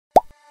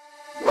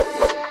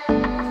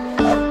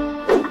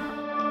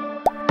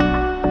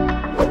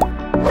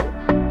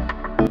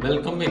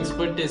Welcome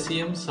Expert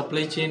SEM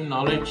Supply Chain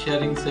Knowledge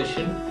Sharing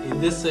session.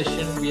 In this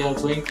session, we are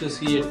going to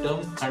see a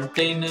term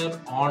container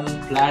on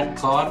flat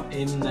car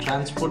in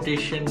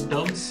transportation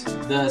terms.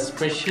 The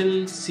special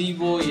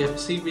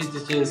COFC,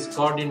 which is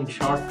called in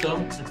short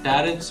term,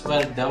 tariffs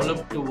were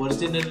developed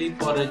originally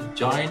for a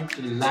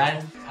joint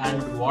land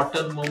and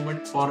water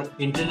movement for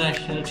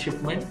international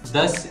shipment.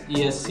 Thus,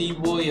 a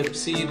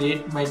COFC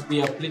rate might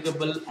be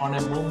applicable on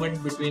a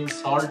movement between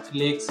Salt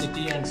Lake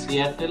City and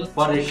Seattle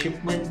for a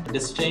shipment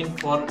destined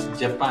for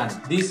Japan.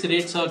 These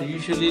rates are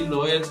usually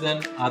lower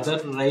than other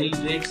rail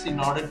rates in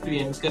order to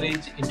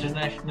encourage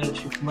international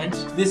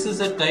shipments. This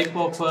is a type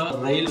of a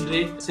rail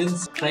rate.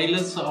 Since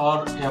trailers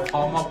are a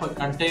form of a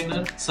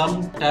container,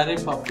 some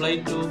tariff apply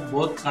to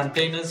both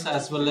containers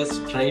as well as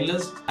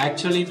trailers.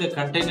 Actually, the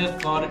container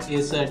car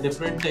is a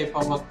different type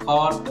of a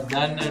car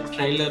than a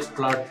trailer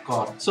flat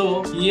car.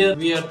 So here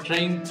we are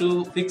trying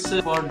to fix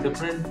for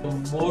different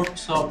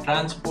modes of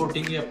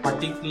transporting a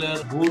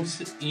particular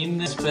goods in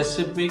a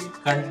specific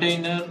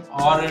container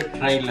or a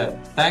trailer.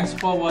 Thanks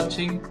for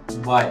watching.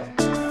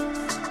 Bye.